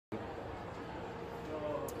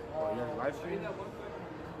live stream?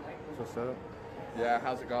 What's up? Yeah,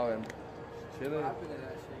 how's it going? Chilling.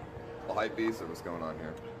 Well, hype beast, or what's going on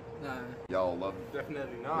here? Nah. Y'all love.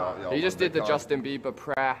 Definitely not. Y'all He just did the VidCon? Justin Bieber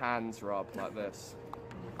prayer hands rub like this.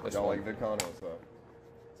 Y'all like VidCon or what's up?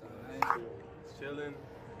 Chilling.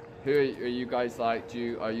 Who are you guys like?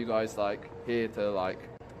 Are you guys like here to like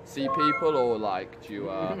see people or like do you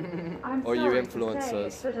or are you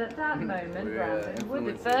influencers? But at that moment, Brandon would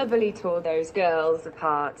have verbally tore those girls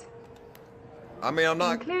apart. I mean, I'm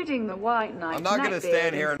not. Including the white knight. I'm not gonna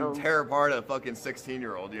stand here and tear apart a fucking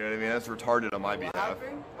 16-year-old. You know what I mean? That's retarded on my behalf.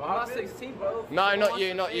 I'm not 16, bro. No, not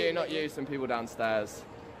you, not you, not you. Some people downstairs.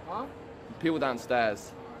 Huh? People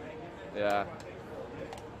downstairs. Yeah.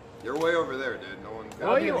 You're way over there, dude. No one's. What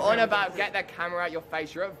are you on about? Get that camera out your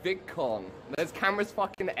face. You're at VidCon. There's cameras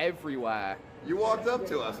fucking everywhere. You walked up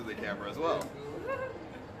to us with the camera as well.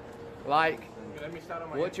 Like,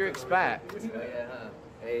 what do you expect?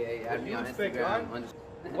 Hey, add me on Instagram.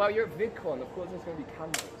 Well, you're at VidCon. Of course, there's gonna be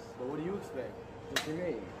cameras. But what do you expect? What do you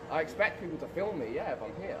mean? I expect people to film me. Yeah, if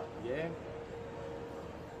I'm here. Yeah.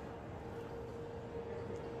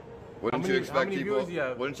 Wouldn't you expect people?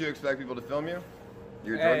 Wouldn't you expect people to film you?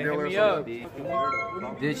 You're a drug dealer or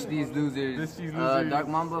something? Ditch these losers. Dark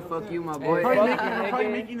Mamba, fuck you, my boy. You're probably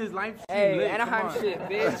making his life stream lit. Anaheim shit,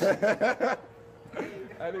 bitch.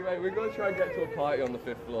 Anyway, we're gonna try and get to a party on the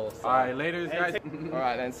 5th floor. So. Alright, later, guys.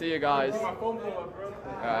 Alright, then see you guys. Alright,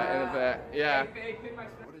 in a bit. Yeah. What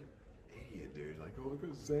an idiot, dude. Like, oh, look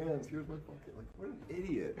at Sam's. Here's my fucking. Like, what an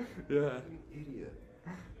idiot. Yeah. What an idiot.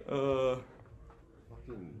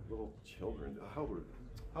 Fucking little children. How old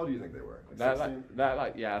do you think they were? Like 16? That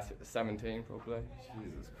like, yeah, 17 probably.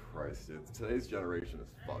 Jesus Christ, dude. Today's generation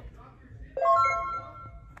is fucked.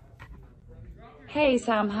 Hey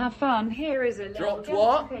Sam, have fun. Here is a little Dropped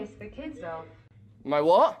what? piece for kids off. My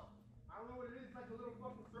what? I don't know what it is. It's like a little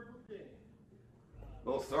fucking circle thing.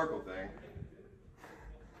 Little circle thing.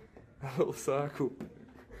 A little circle.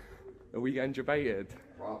 Are we getting debated?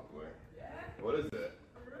 Probably. What is it?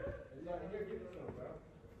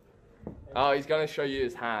 Oh, he's gonna show you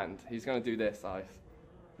his hand. He's gonna do this, Ice.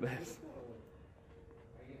 This.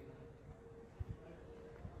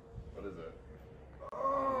 What is it?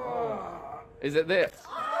 Is it this?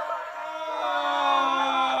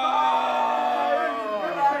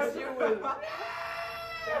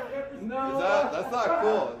 No. That's not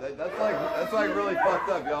cool. That's like really fucked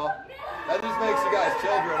up, y'all. That just makes you guys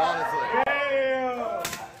children, honestly.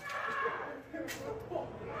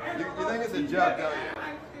 You think it's a joke, don't you?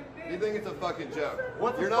 You think it's a fucking joke.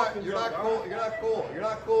 You're not cool. You're not cool. You're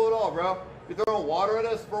not cool at all, bro. You're throwing water at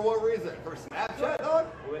us for what reason? For Snapchat, dog?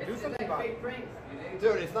 Do something about it.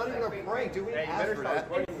 Dude, it's not even a prank, dude. We didn't ask for that.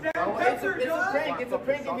 It's a prank. It's a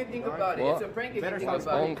prank if you think about it. It's a prank if you think It's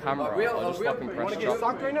about it. on camera. I'll just fucking press charges.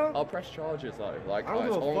 I'll press charges though. Like, it's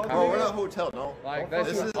on camera. Bro, we're not a hotel, no. Like,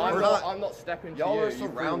 I'm not stepping to you. Y'all are You threw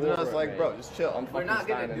surrounding water us at like, me. bro, just chill. I'm We're fucking not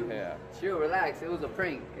gonna standing do here. Chill, relax. It was a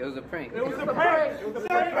prank. It was a prank. It was a prank. It was a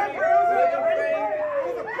prank.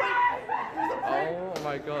 Oh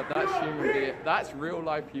my god, that's human being. That's real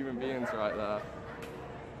life human beings right there.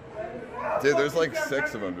 Dude, there's like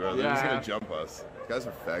 6 of them, bro. They're just Yeah. gonna jump us. These guys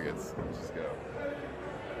are faggots. Let's just go.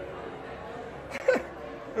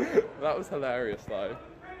 That was hilarious though.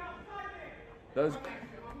 Those.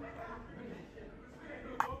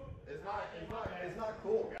 It's not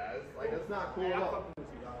cool, guys. Like, it's not cool at all. I'm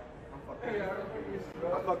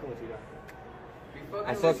fucking with you, guys.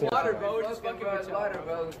 I fucking water, bro. Just fucking with water,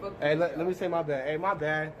 bro. Hey, let me say my bad. Hey, my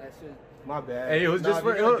bad. That shit. My bad. Hey, it was just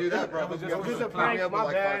for do that, bro. It was just a prank.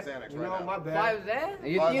 My bad. You know, my bad. Why was that?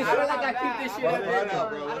 You sure like I keep this shit up Right now,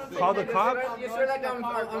 bro. Let's see. Call the cops. You sure like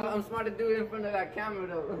I'm smart to do it in front of that camera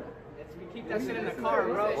though? We keep that shit in the car,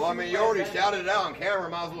 bro. Well, I mean, you already shouted it out on camera.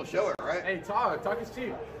 Might as well show it, right? Hey, talk is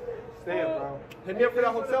cheap. Stay up, bro. Hit me up for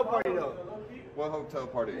that hotel party, though. What hotel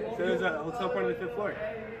party? So there's a hotel party on the 5th floor.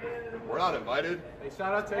 We're not invited. Hey,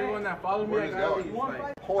 shout out to everyone that followed me. Where is going?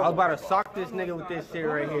 I was about to sock this nigga with this shit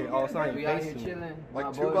right here. Oh, it's not We even out here facing me. chilling. Like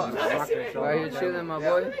my $2. boy. We out here chilling, my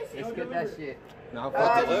boy. Let's get that shit. No, I'm I'll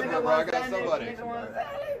fucking. deliver, bro. I got somebody.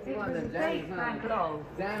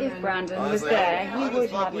 If Brandon was Honestly, there, he honestly, would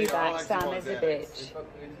have you I back, like Sam you is a on bitch.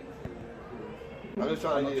 I'm just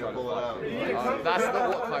trying to get you to pull it out. That's not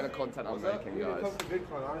what kind of content I'm making, We didn't guys. come to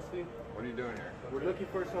VidCon, honestly. What are you doing here? We're looking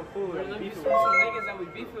for some food. We're and looking beef for with. some niggas that we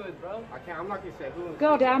beef with, bro. I'm not gonna say who.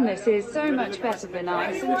 Goddamn, this is so much better than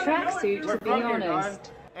ice and tracksuit, to be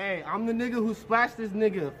honest. Hey, I'm the nigga who splashed this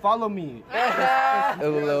nigga. Follow me. You guys are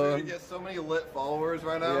gonna get so many lit followers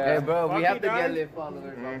right now. Hey, bro, we have to guys. get lit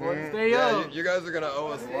followers. My boy. Stay Yeah, up. you guys are gonna owe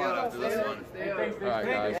us a lot after this one. Alright,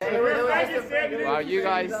 guys. Hey, wait. Well, you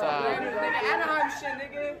guys. Anaheim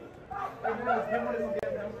shit, nigga.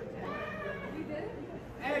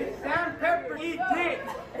 Hey, Sam Pepper, eat dick.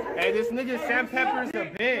 Hey, this nigga Sam Pepper's a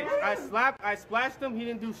bitch. I splashed him. He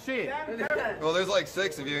didn't do shit. Well, there's like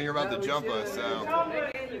 6 of you, and you're about to jump us. So.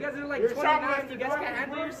 You guys are like 29. You guys can't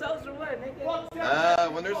handle yourselves or what,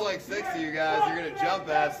 nigga? When there's like 6 of you guys, you're gonna jump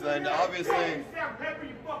us. Then obviously.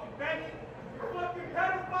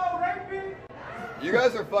 You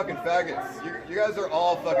guys are fucking faggots. You guys are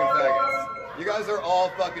all fucking faggots. You guys are all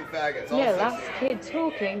fucking faggots. All Yeah, 6 of last you. kid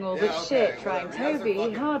talking all Yeah, this okay, shit, trying whatever. You guys are Toby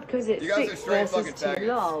fucking- hard because it's you guys are 6 straight versus fucking 2 faggots.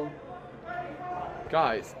 lol.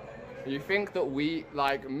 Guys, you think that we,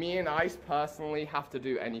 like, me and Ice personally have to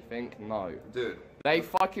do anything? No. Dude. They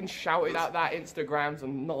fucking shouted out their Instagrams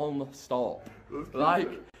and non-stop. Like,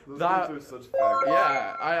 that. Those are such faggots.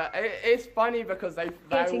 Yeah, it's funny because they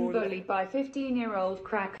Getting all... bullied by 15-year-old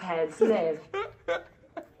crackheads live.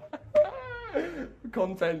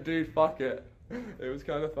 Content, dude, fuck it. It was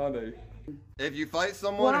kind of funny. If you fight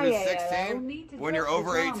someone who's YAL 16 need to when you're drop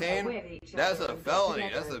over the drama 18, with each that's other a and get felony.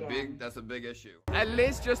 together That's a big issue. And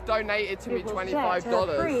Liz just donated to me It will set her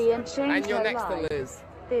 $25. free and change And you're her next to life. Liz.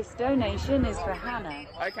 This donation is for Hannah.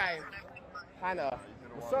 Okay. Hannah.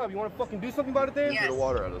 What's up? You want to fucking do something about it then? Get the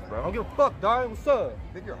water at us, I bro. don't give a fuck, dog. What's up?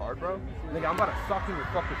 Think you're hard, bro? Nigga, I'm about to sock you in your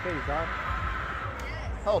fucking face, dog.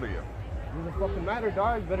 How old are you? Doesn't fucking matter,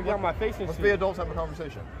 dog. You better get on my face and Let's shit. be adults, have a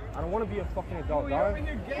conversation. I don't want to be a fucking adult, dog.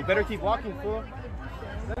 You better keep walking, fool.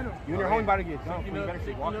 You and your homie about to get dumped. You better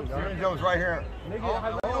keep walking, dog. Stephen Jones right here. Nigga, All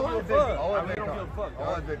I at don't give a fuck. VidCon. All I at really don't give a VidCon. fuck, All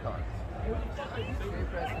dog. at VidCon.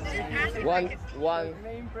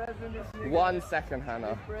 One second,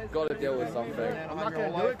 Hannah. Gotta deal with something. I'm not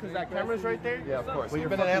gonna do it because that camera's right there. Yeah, of course. Well, You've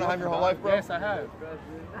been in Anaheim your whole life, bro? Yes, I have.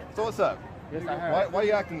 So what's up? Yes, I have. Why are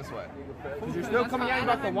you acting this way? Because you're still coming at me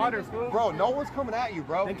about the water, fool. Bro, no one's coming at you,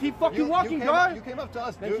 bro. Then keep fucking walking, you dog. You came up to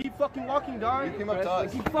us, Then dude. keep fucking walking, dog. You came up to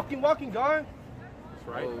us. Then keep fucking walking, dog. That's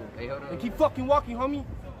right. Hey, hold Then on. keep fucking walking, homie.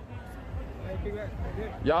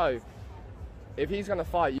 Yo, if he's gonna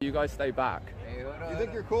fight, you guys stay back. Hey, hold on. You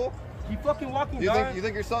think you're cool? Keep fucking walking, You dog.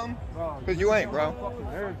 think you're something? Bro, Because you ain't, bro. fucking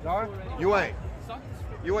nerd, dog. You ain't.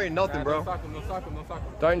 You ain't nothing, bro.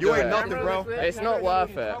 Don't do You ain't it. nothing, bro. It's not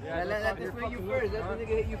worth it. Yeah, let this man you first. Let the nigga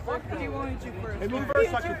hit you first. He won't hit you first. Hit me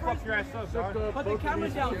first so I can fuck your ass up, dog. Put the camera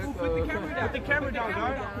down, fool. Put the camera down. Put the camera down,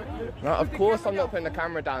 dog. No, of course I'm not putting the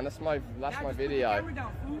camera down. That's my video. Camera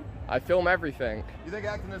down, fool. I film everything. You think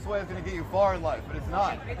acting this way is gonna get you far in life, but it's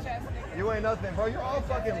not. You ain't nothing, bro. You're all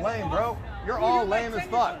fucking lame, bro. You're all lame as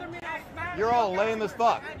fuck. You're all lame as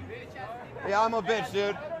fuck. Yeah, I'm a bitch,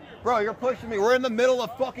 dude. Bro, you're pushing me. We're in the middle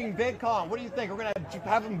of fucking VidCon. What do you think? We're gonna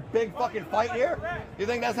have a big fucking fight here? You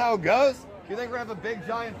think that's how it goes? You think we're gonna have a big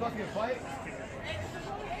giant fucking fight?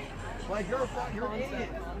 Like you're an idiot.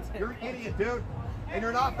 You're an idiot, dude. And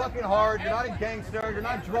you're not fucking hard. You're not a gangster. You're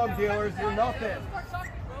not drug dealers. You're nothing.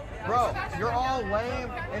 Bro, you're all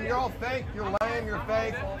lame and you're all fake. You're lame, you're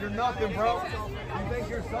fake, you're nothing, bro. You think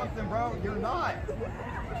you're something, bro? You're not.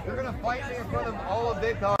 You're gonna fight me in front of all of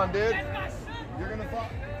VidCon, dude. You're gonna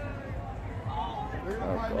fight.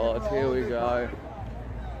 Oh God, here we go.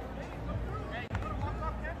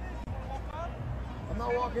 I'm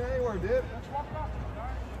not walking anywhere, dude.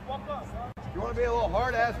 You wanna be a little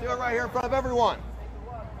hard ass, do it right here in front of everyone.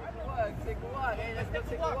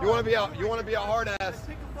 You wanna be a hard ass.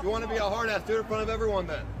 You wanna be a hard ass, do it in front of everyone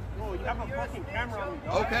then. Bro, you have a fucking camera on me,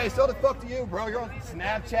 dog. Okay, so the fuck to you, bro. You're on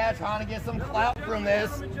Snapchat trying to get some clout from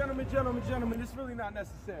this. Gentlemen, it's really not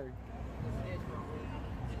necessary.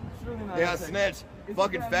 It's really not Yeah, necessary. snitch. It's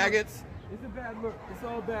Fucking a bad faggots. It's a bad look. It's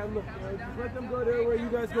all bad look. Just let them go their way. You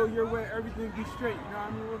guys go your way. Everything be straight. You know what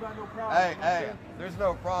I mean? We got no problem. Hey, there's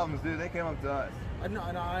no problems, dude. They came up to us. I know,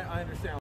 I understand.